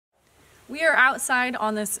We are outside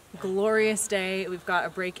on this glorious day. We've got a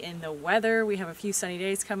break in the weather. We have a few sunny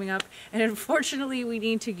days coming up, and unfortunately we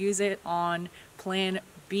need to use it on plan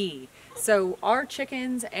B. So our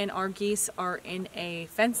chickens and our geese are in a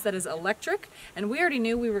fence that is electric, and we already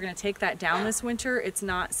knew we were going to take that down this winter. It's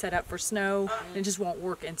not set up for snow, and it just won't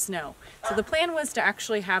work in snow. So the plan was to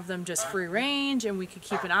actually have them just free range and we could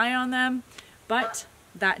keep an eye on them, but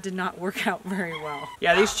that did not work out very well.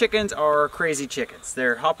 Yeah, these chickens are crazy chickens.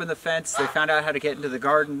 They're hopping the fence, they found out how to get into the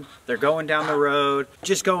garden, they're going down the road,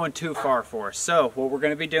 just going too far for us. So what we're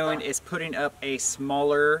going to be doing is putting up a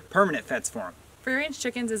smaller permanent fence for them. Free range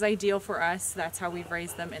chickens is ideal for us. That's how we've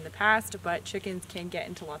raised them in the past, but chickens can get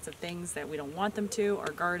into lots of things that we don't want them to.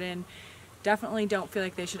 Our garden, definitely don't feel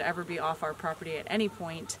like they should ever be off our property at any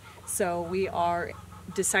point. So we are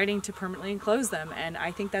deciding to permanently enclose them, and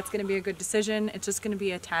I think that's going to be a good decision. It's just going to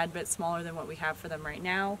be a tad bit smaller than what we have for them right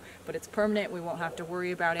now, but it's permanent. We won't have to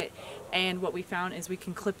worry about it. And what we found is we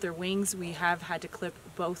can clip their wings. We have had to clip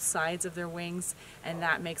both sides of their wings, and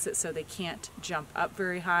that makes it so they can't jump up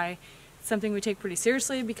very high. Something we take pretty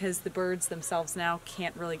seriously because the birds themselves now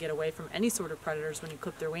can't really get away from any sort of predators when you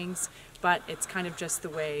clip their wings, but it's kind of just the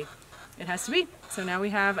way it has to be. So now we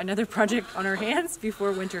have another project on our hands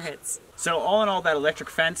before winter hits. So all in all, that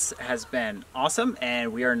electric fence has been awesome,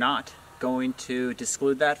 and we are not going to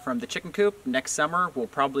exclude that from the chicken coop. Next summer we'll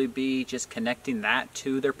probably be just connecting that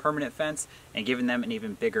to their permanent fence and giving them an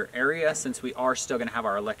even bigger area, since we are still going to have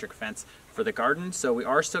our electric fence for the garden. So we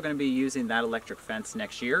are still going to be using that electric fence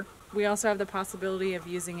next year. We also have the possibility of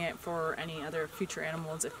using it for any other future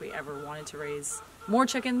animals if we ever wanted to raise more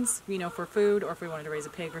chickens, you know, for food, or if we wanted to raise a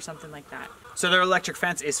pig or something like that. So their electric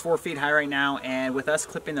fence is 4 feet high right now, and with us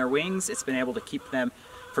clipping their wings, it's been able to keep them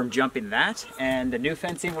from jumping that. And the new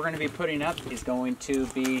fencing we're going to be putting up is going to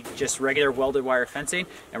be just regular welded wire fencing,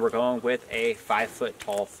 and we're going with a 5-foot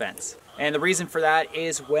tall fence. And the reason for that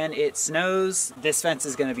is when it snows, this fence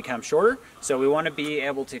is going to become shorter. So we want to be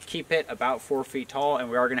able to keep it about 4 feet tall,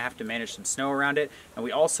 and we are going to have to manage some snow around it. And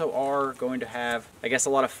we also are going to have, I guess, a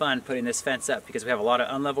lot of fun putting this fence up because we have a lot of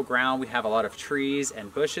unlevel ground, we have a lot of trees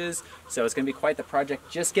and bushes. So it's going to be quite the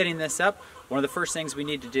project just getting this up. One of the first things we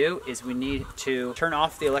need to do is we need to turn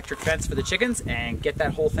off the electric fence for the chickens and get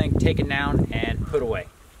that whole thing taken down and put away.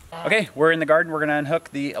 Okay, we're in the garden. We're going to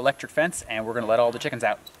unhook the electric fence and we're going to let all the chickens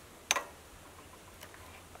out.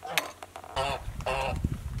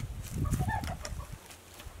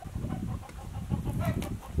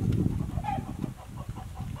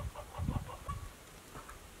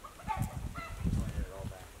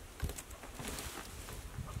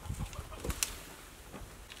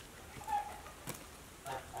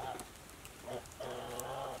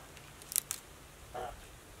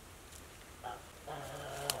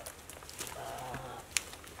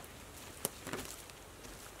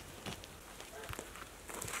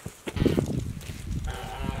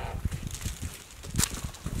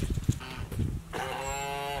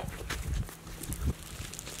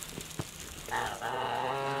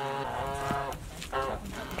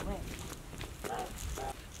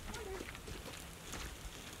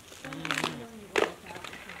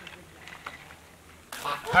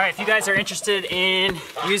 All right, if you guys are interested in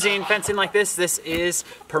using fencing like this, this is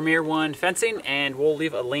Premier One fencing, and we'll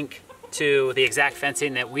leave a link to the exact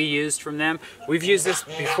fencing that we used from them. We've used this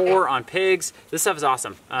before on pigs. This stuff is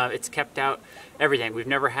awesome. It's kept out everything. We've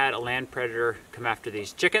never had a land predator come after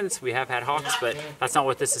these chickens. We have had hawks, but that's not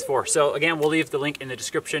what this is for. So again, we'll leave the link in the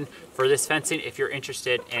description for this fencing if you're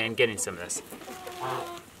interested in getting some of this.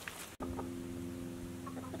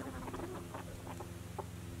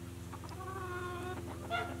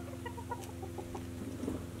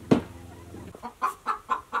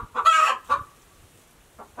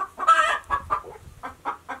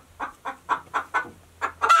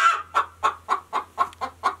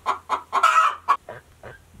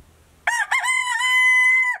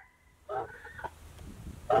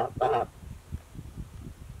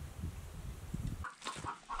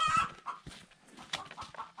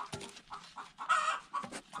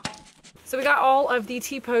 So we got all of the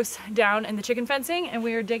T-posts down in the chicken fencing, and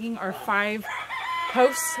we are digging our 5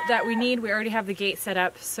 posts that we need. We already have the gate set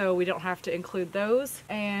up, so we don't have to include those.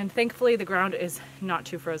 And thankfully the ground is not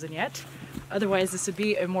too frozen yet. Otherwise this would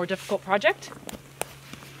be a more difficult project.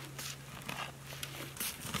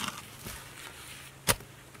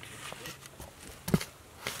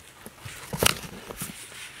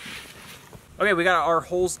 Okay, we got our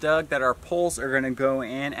holes dug that our poles are going to go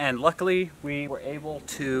in, and luckily we were able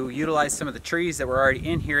to utilize some of the trees that were already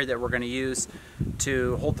in here that we're going to use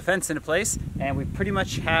to hold the fence into place. And we pretty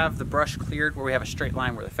much have the brush cleared where we have a straight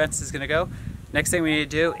line where the fence is going to go. Next thing we need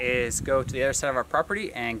to do is go to the other side of our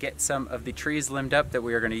property and get some of the trees limbed up that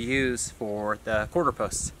we are going to use for the quarter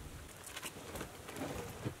posts.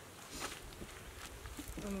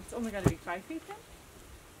 It's only got to be 5 feet then?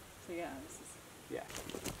 So yeah, this is... Yeah.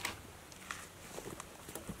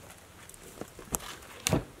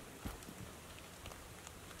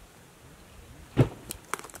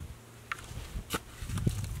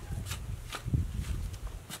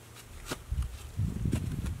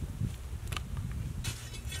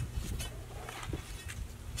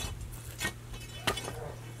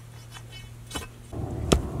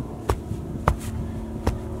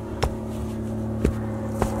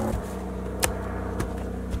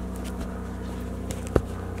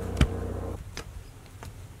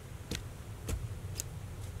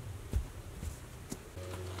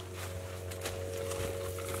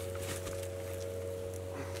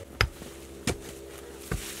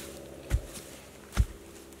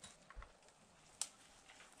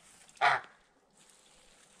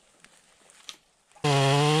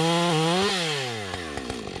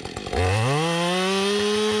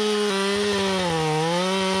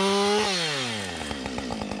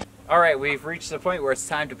 Alright, we've reached the point where it's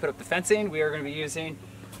time to put up the fencing. We are going to be using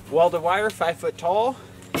welded wire, 5 foot tall,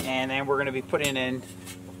 and then we're going to be putting in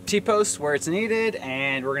T-posts where it's needed,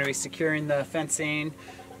 and we're going to be securing the fencing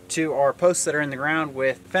to our posts that are in the ground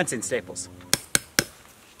with fencing staples.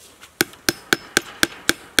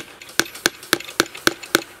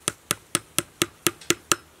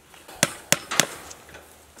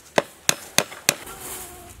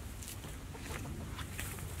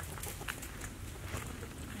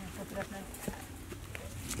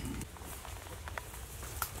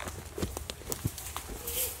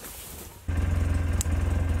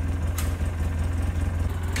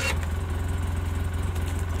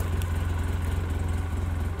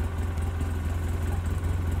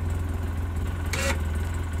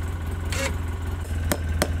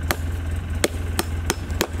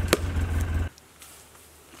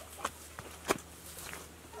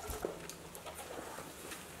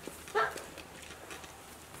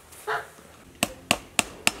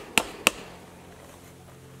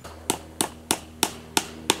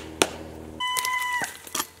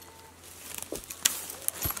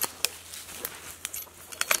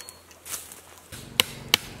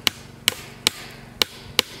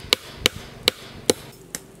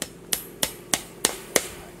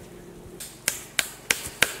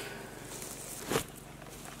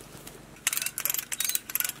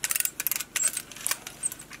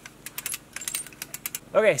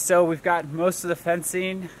 Okay, so we've got most of the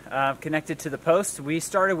fencing connected to the post. We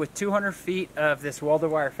started with 200 feet of this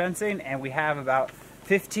welded wire fencing, and we have about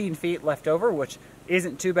 15 feet left over, which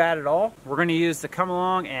isn't too bad at all. We're going to use the come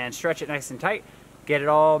along and stretch it nice and tight, get it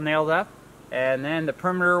all nailed up, and then the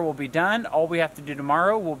perimeter will be done. All we have to do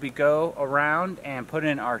tomorrow will be go around and put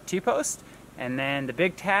in our T-post, and then the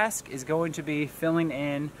big task is going to be filling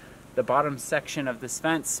in the bottom section of this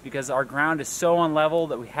fence because our ground is so unlevel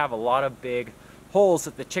that we have a lot of big holes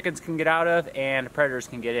that the chickens can get out of and predators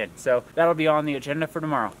can get in. So that'll be on the agenda for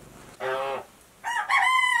tomorrow.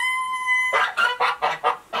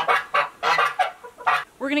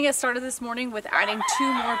 We're gonna get started this morning with adding 2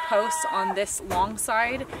 more posts on this long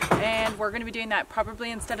side, and we're gonna be doing that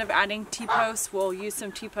probably instead of adding T-posts, we'll use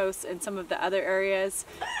some T-posts in some of the other areas,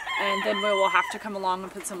 and then we will have to come along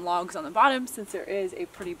and put some logs on the bottom since there is a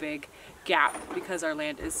pretty big gap because our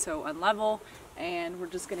land is so unlevel. And we're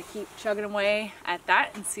just going to keep chugging away at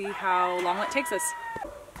that and see how long it takes us.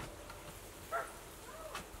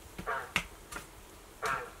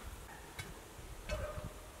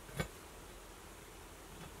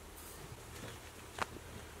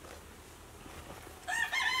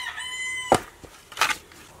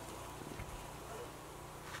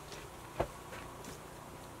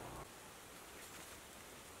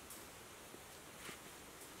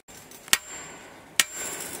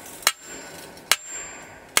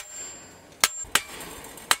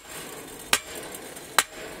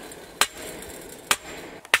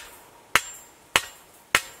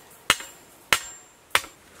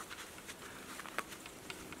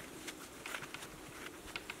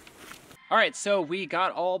 Alright, so we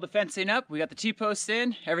got all the fencing up, we got the T-posts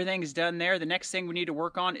in, everything is done there. The next thing we need to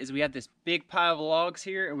work on is we have this big pile of logs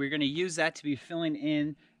here, and we're going to use that to be filling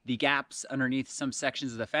in the gaps underneath some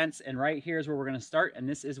sections of the fence. And right here is where we're going to start, and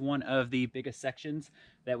this is one of the biggest sections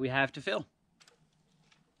that we have to fill.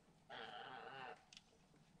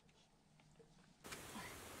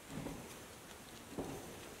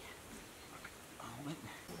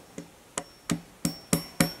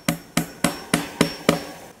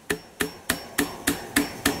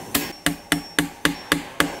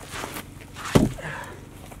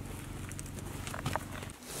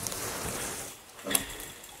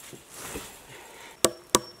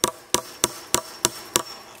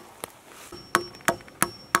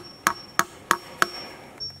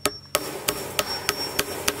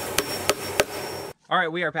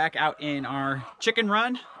 right, we are back out in our chicken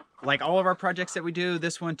run. Like all of our projects that we do,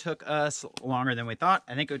 this one took us longer than we thought.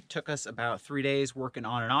 I think it took us about 3 days working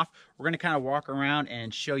on and off. We're gonna kind of walk around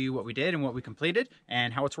and show you what we did and what we completed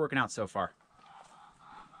and how it's working out so far.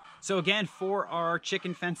 So again, for our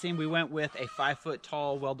chicken fencing, we went with a 5-foot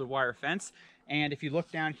tall welded wire fence. And if you look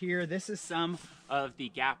down here, this is some of the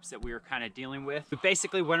gaps that we were kind of dealing with. We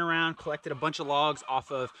basically went around, collected a bunch of logs off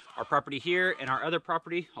of our property here and our other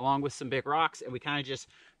property, along with some big rocks, and we kind of just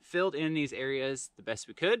filled in these areas the best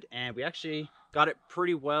we could, and we actually got it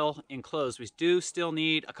pretty well enclosed. We do still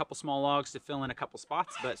need a couple small logs to fill in a couple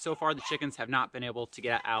spots, but so far the chickens have not been able to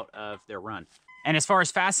get out of their run. And as far as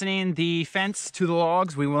fastening the fence to the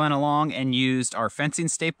logs, we went along and used our fencing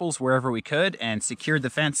staples wherever we could and secured the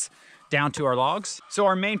fence down to our logs. So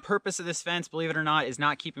our main purpose of this fence, believe it or not, is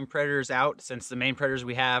not keeping predators out, since the main predators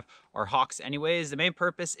we have are hawks anyways. The main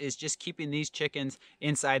purpose is just keeping these chickens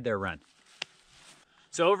inside their run.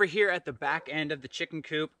 So over here at the back end of the chicken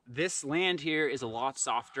coop, this land here is a lot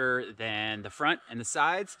softer than the front and the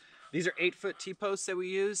sides. These are 8-foot T-posts that we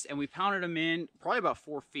used, and we pounded them in probably about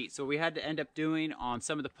 4 feet. So what we had to end up doing on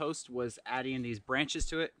some of the posts was adding these branches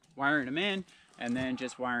to it, wiring them in, and then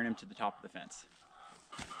just wiring them to the top of the fence.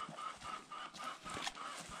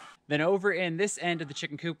 Then over in this end of the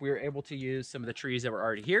chicken coop, we were able to use some of the trees that were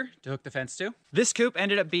already here to hook the fence to. This coop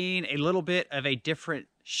ended up being a little bit of a different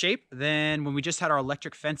shape than when we just had our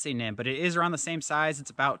electric fencing in, but it is around the same size.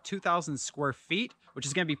 It's about 2,000 square feet, which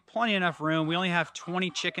is gonna be plenty enough room. We only have 20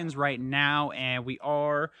 chickens right now, and we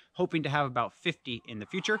are hoping to have about 50 in the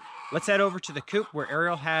future. Let's head over to the coop where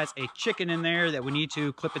Ariel has a chicken in there that we need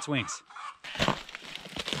to clip its wings.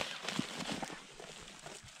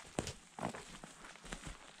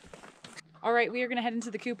 All right, we are gonna head into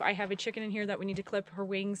the coop. I have a chicken in here that we need to clip her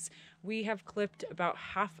wings. We have clipped about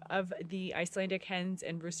half of the Icelandic hens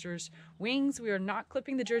and roosters' wings. We are not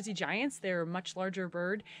clipping the Jersey Giants. They're a much larger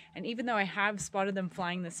bird. And even though I have spotted them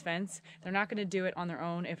flying this fence, they're not gonna do it on their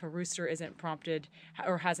own if a rooster isn't prompted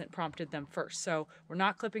or hasn't prompted them first. So we're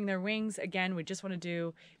not clipping their wings. Again, we just wanna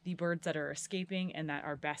do the birds that are escaping and that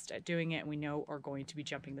are best at doing it and we know are going to be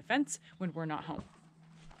jumping the fence when we're not home.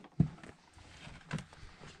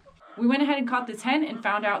 We went ahead and caught this hen and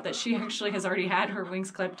found out that she actually has already had her wings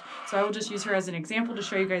clipped. So I will just use her as an example to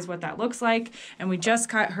show you guys what that looks like. And we just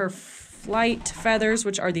cut her flight feathers,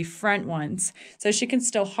 which are the front ones. So she can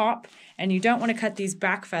still hop, and you don't want to cut these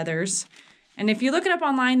back feathers. And if you look it up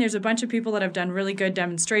online, there's a bunch of people that have done really good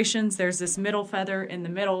demonstrations. There's this middle feather in the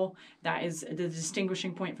middle that is the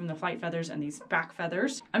distinguishing point from the flight feathers and these back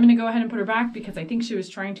feathers. I'm going to go ahead and put her back because I think she was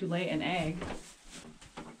trying to lay an egg.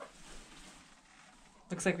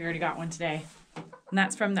 Looks like we already got one today. And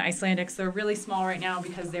that's from the Icelandics. They're really small right now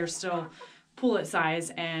because they're still pullet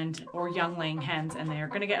size or young laying hens, and they're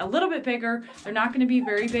gonna get a little bit bigger. They're not gonna be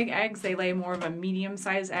very big eggs. They lay more of a medium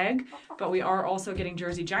sized egg, but we are also getting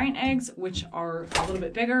Jersey Giant eggs, which are a little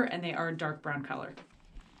bit bigger and they are a dark brown color.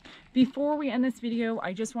 Before we end this video,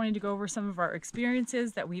 I just wanted to go over some of our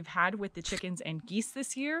experiences that we've had with the chickens and geese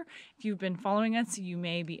this year. If you've been following us, you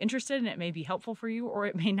may be interested and it may be helpful for you, or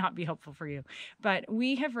it may not be helpful for you. But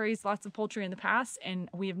we have raised lots of poultry in the past and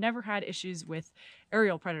we have never had issues with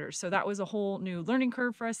aerial predators. So that was a whole new learning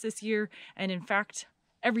curve for us this year. And in fact,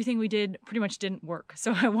 everything we did pretty much didn't work.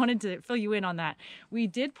 So I wanted to fill you in on that. We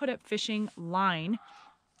did put up fishing line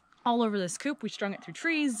all over this coop. We strung it through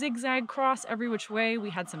trees, zigzag, cross, every which way.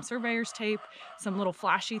 We had some surveyor's tape, some little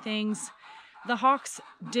flashy things. The hawks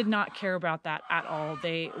did not care about that at all.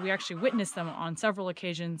 We actually witnessed them on several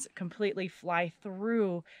occasions completely fly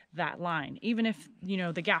through that line. Even if, you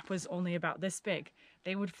know, the gap was only about this big,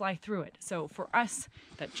 they would fly through it. So for us,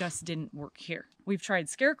 that just didn't work here. We've tried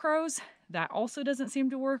scarecrows. That also doesn't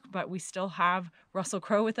seem to work, but we still have Russell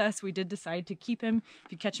Crowe with us. We did decide to keep him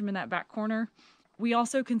if you catch him in that back corner. We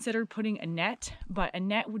also considered putting a net, but a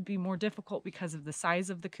net would be more difficult because of the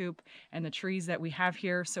size of the coop and the trees that we have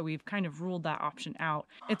here, so we've kind of ruled that option out.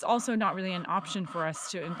 It's also not really an option for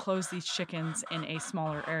us to enclose these chickens in a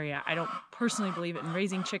smaller area. I don't personally believe in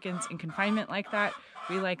raising chickens in confinement like that.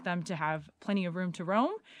 We like them to have plenty of room to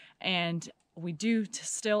roam, and we do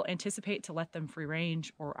still anticipate to let them free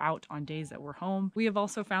range or out on days that we're home. We have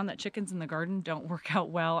also found that chickens in the garden don't work out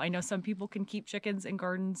well. I know some people can keep chickens in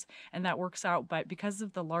gardens and that works out, but because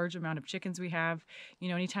of the large amount of chickens we have, you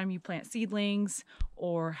know, anytime you plant seedlings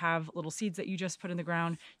or have little seeds that you just put in the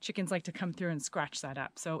ground, chickens like to come through and scratch that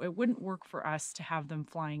up. So it wouldn't work for us to have them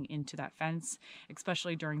flying into that fence,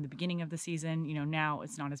 especially during the beginning of the season. You know, now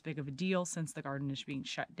it's not as big of a deal since the garden is being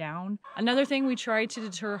shut down. Another thing we tried to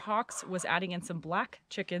deter hawks was adding adding in some black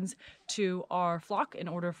chickens to our flock in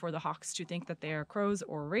order for the hawks to think that they are crows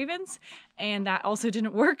or ravens. And that also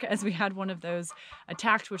didn't work, as we had one of those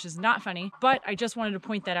attacked, which is not funny. But I just wanted to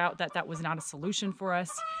point that out, that that was not a solution for us.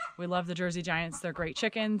 We love the Jersey Giants. They're great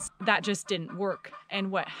chickens. That just didn't work. And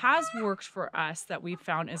what has worked for us that we've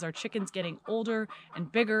found is our chickens getting older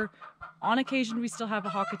and bigger. On occasion, we still have a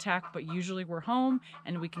hawk attack, but usually we're home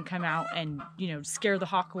and we can come out and, scare the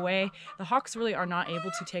hawk away. The hawks really are not able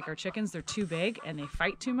to take our chickens. They're too big and they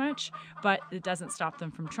fight too much, but it doesn't stop them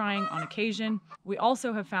from trying on occasion. We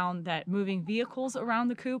also have found that moving vehicles around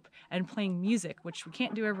the coop and playing music, which we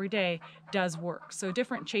can't do every day, does work. So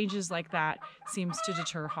different changes like that seems to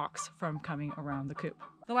deter hawks from coming around the coop.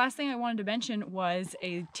 The last thing I wanted to mention was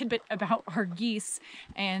a tidbit about our geese,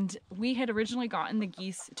 and we had originally gotten the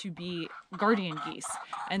geese to be guardian geese,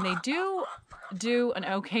 and they do an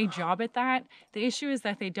okay job at that. The issue is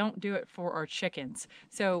that they don't do it for our chickens.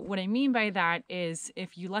 So what I mean by that is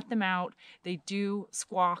if you let them out, they do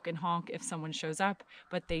squawk and honk if someone shows up,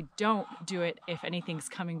 but they don't do it if anything's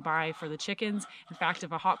coming by for the chickens. In fact,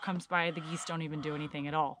 if a hawk comes by, the geese don't even do anything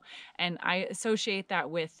at all. And I associate that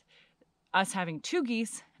with us having 2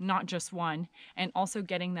 geese, not just 1, and also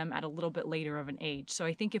getting them at a little bit later of an age. So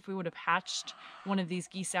I think if we would have hatched one of these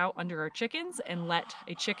geese out under our chickens and let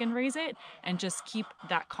a chicken raise it and just keep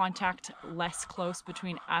that contact less close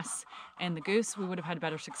between us and the goose, we would have had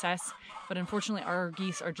better success. But unfortunately, our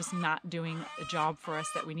geese are just not doing a job for us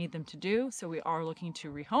that we need them to do. So we are looking to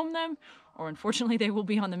rehome them, or unfortunately they will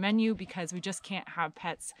be on the menu because we just can't have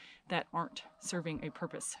pets that aren't serving a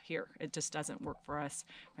purpose here. It just doesn't work for us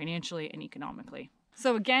financially and economically.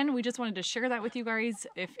 So again, we just wanted to share that with you guys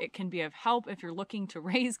if it can be of help if you're looking to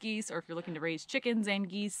raise geese or if you're looking to raise chickens and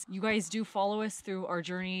geese. You guys do follow us through our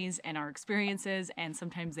journeys and our experiences, and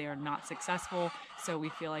sometimes they are not successful. So we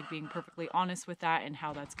feel like being perfectly honest with that and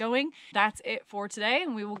how that's going. That's it for today,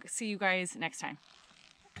 and we will see you guys next time.